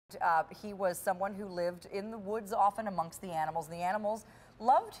He was someone who lived in the woods often amongst the animals. The animals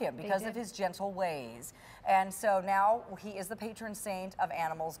loved him because of his gentle ways. And so now he is the patron saint of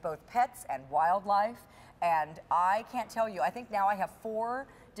animals, both pets and wildlife. And I can't tell you, I think now I have 4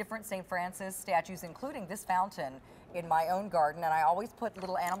 different St. Francis statues, including this fountain, in my own garden, and I always put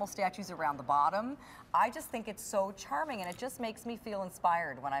little animal statues around the bottom. I just think it's so charming, and it just makes me feel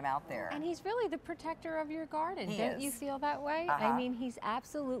inspired when I'm out there. And he's really the protector of your garden. Don't you feel that way? I mean, he's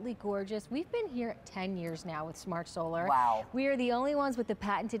absolutely gorgeous. We've been here 10 years now with Smart Solar. Wow. We are the only ones with the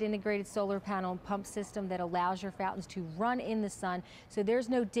patented integrated solar panel and pump system that allows your fountains to run in the sun. So there's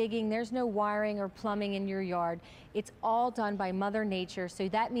no digging, there's no wiring or plumbing in your yard. It's all done by Mother Nature. So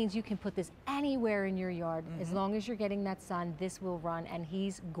that means you can put this anywhere in your yard. As long as you're getting that sun, this will run, and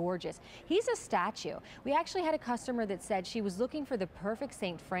he's gorgeous. He's a statue. We actually had a customer that said she was looking for the perfect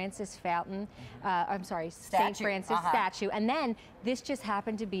St. Francis fountain, I'm sorry, St. Francis statue, and then this just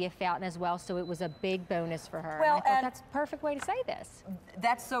happened to be a fountain as well, so it was a big bonus for her. Well, and I thought that's a perfect way to say this.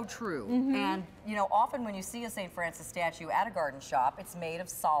 That's so true. And you know, often when you see a St. Francis statue at a garden shop, it's made of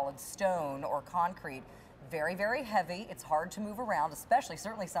solid stone or concrete. Very, very heavy. It's hard to move around, especially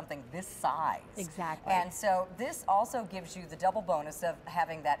certainly something this size. Exactly. And so this also gives you the double bonus of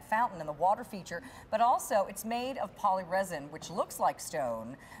having that fountain and the water feature, but also it's made of polyresin, which looks like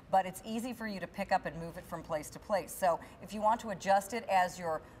stone, but it's easy for you to pick up and move it from place to place. So if you want to adjust it as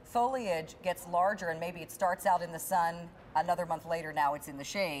your foliage gets larger and maybe it starts out in the sun, another month later now it's in the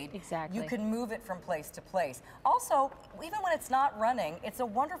shade. Exactly. You can move it from place to place. Also, even when it's not running, it's a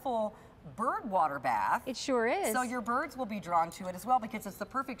wonderful bird water bath. It sure is. So your birds will be drawn to it as well because it's the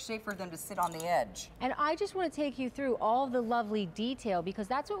perfect shape for them to sit on the edge. And I just want to take you through all the lovely detail because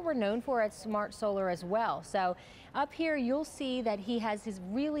that's what we're known for at Smart Solar as well. So up here you'll see that he has his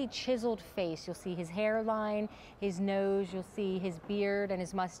really chiseled face. You'll see his hairline, his nose, you'll see his beard and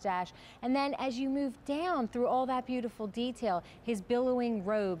his mustache. And then as you move down through all that beautiful detail, his billowing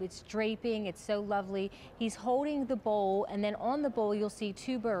robe, it's draping, it's so lovely. He's holding the bowl, and then on the bowl you'll see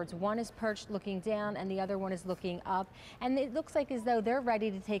 2 birds. One is perched looking down and the other one is looking up, and it looks like as though they're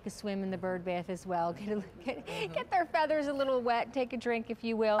ready to take a swim in the bird bath as well. Get their feathers a little wet, take a drink if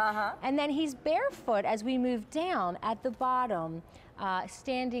you will. And then he's barefoot as we move down at the bottom,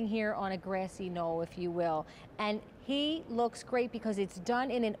 standing here on a grassy knoll if you will, and he looks great because it's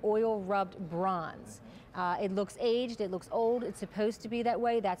done in an oil rubbed bronze. It looks aged, it looks old, it's supposed to be that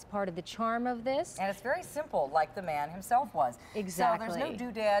way. That's part of the charm of this. And it's very simple, like the man himself was. Exactly. So there's no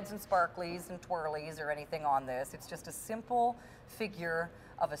doodads and sparklies and twirlies or anything on this. It's just a simple figure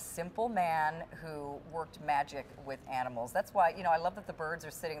of a simple man who worked magic with animals. That's why, you know, I love that the birds are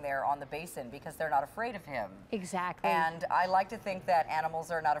sitting there on the basin because they're not afraid of him. Exactly. And I like to think that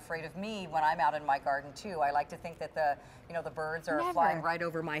animals are not afraid of me when I'm out in my garden too. I like to think that the, you know, the birds are flying right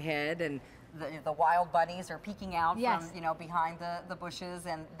over my head, and the wild bunnies are peeking out from, you know, behind the bushes,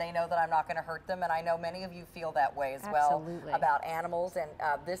 and they know that I'm not going to hurt them. And I know many of you feel that way as well about animals. And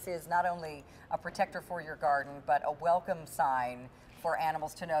this is not only a protector for your garden, but a welcome sign for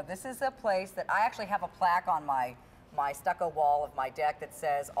animals to know this is a place that I actually have a plaque on my stucco wall of my deck that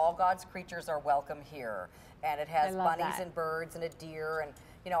says all God's creatures are welcome here, and it has bunnies and birds and a deer, and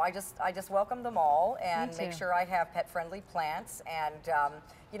you know, I just welcome them all and make sure I have pet-friendly plants, and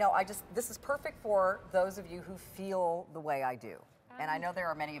you know, this is perfect for those of you who feel the way I do. And I know there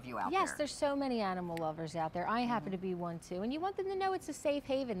are many of you out there. Yes, there's so many animal lovers out there. I happen to be one too. And you want them to know it's a safe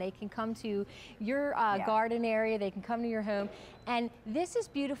haven. They can come to your garden area, they can come to your home. And this is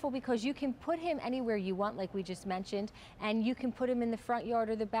beautiful because you can put him anywhere you want, like we just mentioned. And you can put him in the front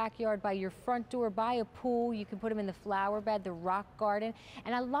yard or the backyard, by your front door, by a pool. You can put him in the flower bed, the rock garden.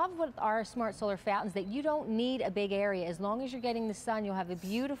 And I love with our Smart Solar fountains that you don't need a big area. As long as you're getting the sun, you'll have a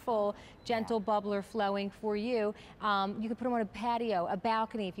beautiful, gentle bubbler flowing for you. You can put them on a patio, a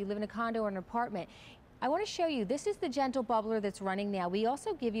balcony, if you live in a condo or an apartment. I want to show you, this is the gentle bubbler that's running now. We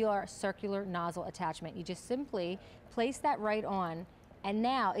also give you our circular nozzle attachment. You just simply place that right on, and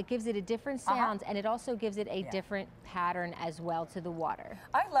now it gives it a different sound, and it also gives it a different pattern as well to the water.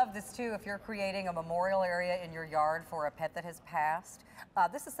 I love this too. If you're creating a memorial area in your yard for a pet that has passed,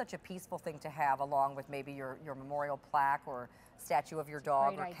 this is such a peaceful thing to have, along with maybe your memorial plaque or statue of your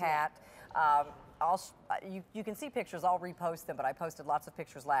dog or cat. you can see pictures, I'll repost them, but I posted lots of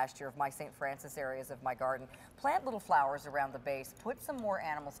pictures last year of my St. Francis areas of my garden. Plant little flowers around the base, put some more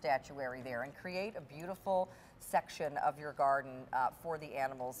animal statuary there, and create a beautiful section of your garden for the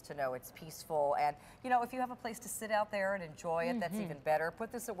animals to know it's peaceful. And you know, if you have a place to sit out there and enjoy it, that's even better.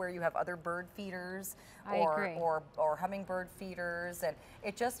 Put this where you have other bird feeders or hummingbird feeders, and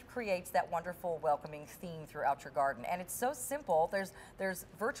it just creates that wonderful welcoming theme throughout your garden. And it's so simple. There's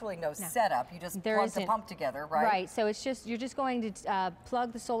virtually no setup. You just plug the pump together, right? Right. So it's just, you're just going to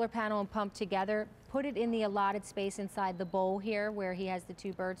plug the solar panel and pump together, put it in the allotted space inside the bowl here where he has the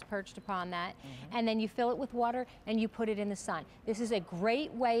two birds perched upon that, and then you fill it with water and you put it in the sun. This is a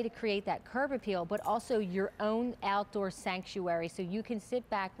great way to create that curb appeal, but also your own outdoor sanctuary, so you can sit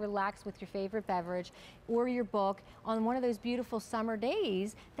back, relax with your favorite beverage or your book on one of those beautiful summer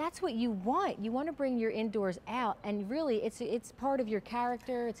days. That's what you want. You want to bring your indoors out, and really it's part of your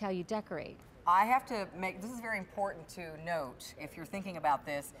character. It's how you decorate. I have to make, this is very important to note if you're thinking about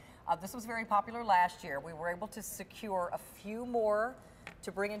this. This was very popular last year. We were able to secure a few more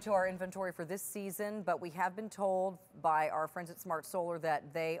to bring into our inventory for this season, but we have been told by our friends at Smart Solar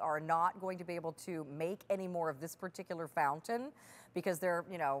that they are not going to be able to make any more of this particular fountain because they're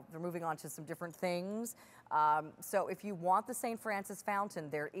moving on to some different things. So if you want the St. Francis fountain,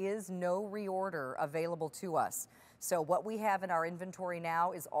 there is no reorder available to us. So what we have in our inventory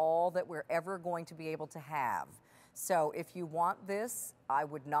now is all that we're ever going to be able to have. So if you want this, I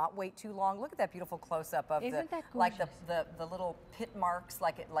would not wait too long. Look at that beautiful close-up of the little pit marks,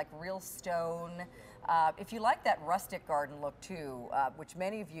 like real stone. If you like that rustic garden look too, which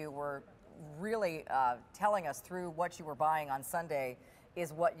many of you were really telling us through what you were buying on Sunday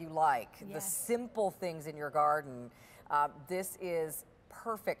is what you like. Yes. The simple things in your garden. This is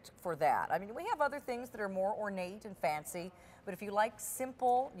perfect for that. I mean, we have other things that are more ornate and fancy, but if you like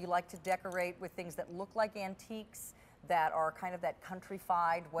simple, you like to decorate with things that look like antiques, that are kind of that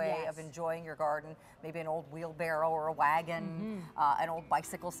countrified way of enjoying your garden, maybe an old wheelbarrow or a wagon, an old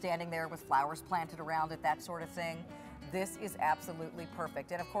bicycle standing there with flowers planted around it, that sort of thing. This is absolutely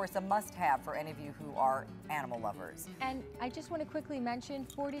perfect. And of course, a must-have for any of you who are animal lovers. And I just want to quickly mention,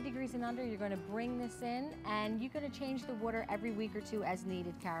 40 degrees and under, you're going to bring this in, and you're going to change the water every week or two as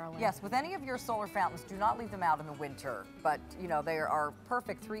needed, Carolyn. Yes, with any of your solar fountains, do not leave them out in the winter. But, you know, they are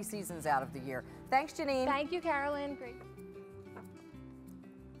perfect 3 seasons out of the year. Thanks, Janine. Thank you, Carolyn. Great.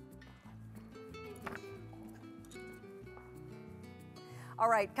 All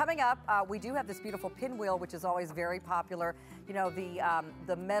right, coming up, we do have this beautiful pinwheel, which is always very popular. You know,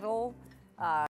 the metal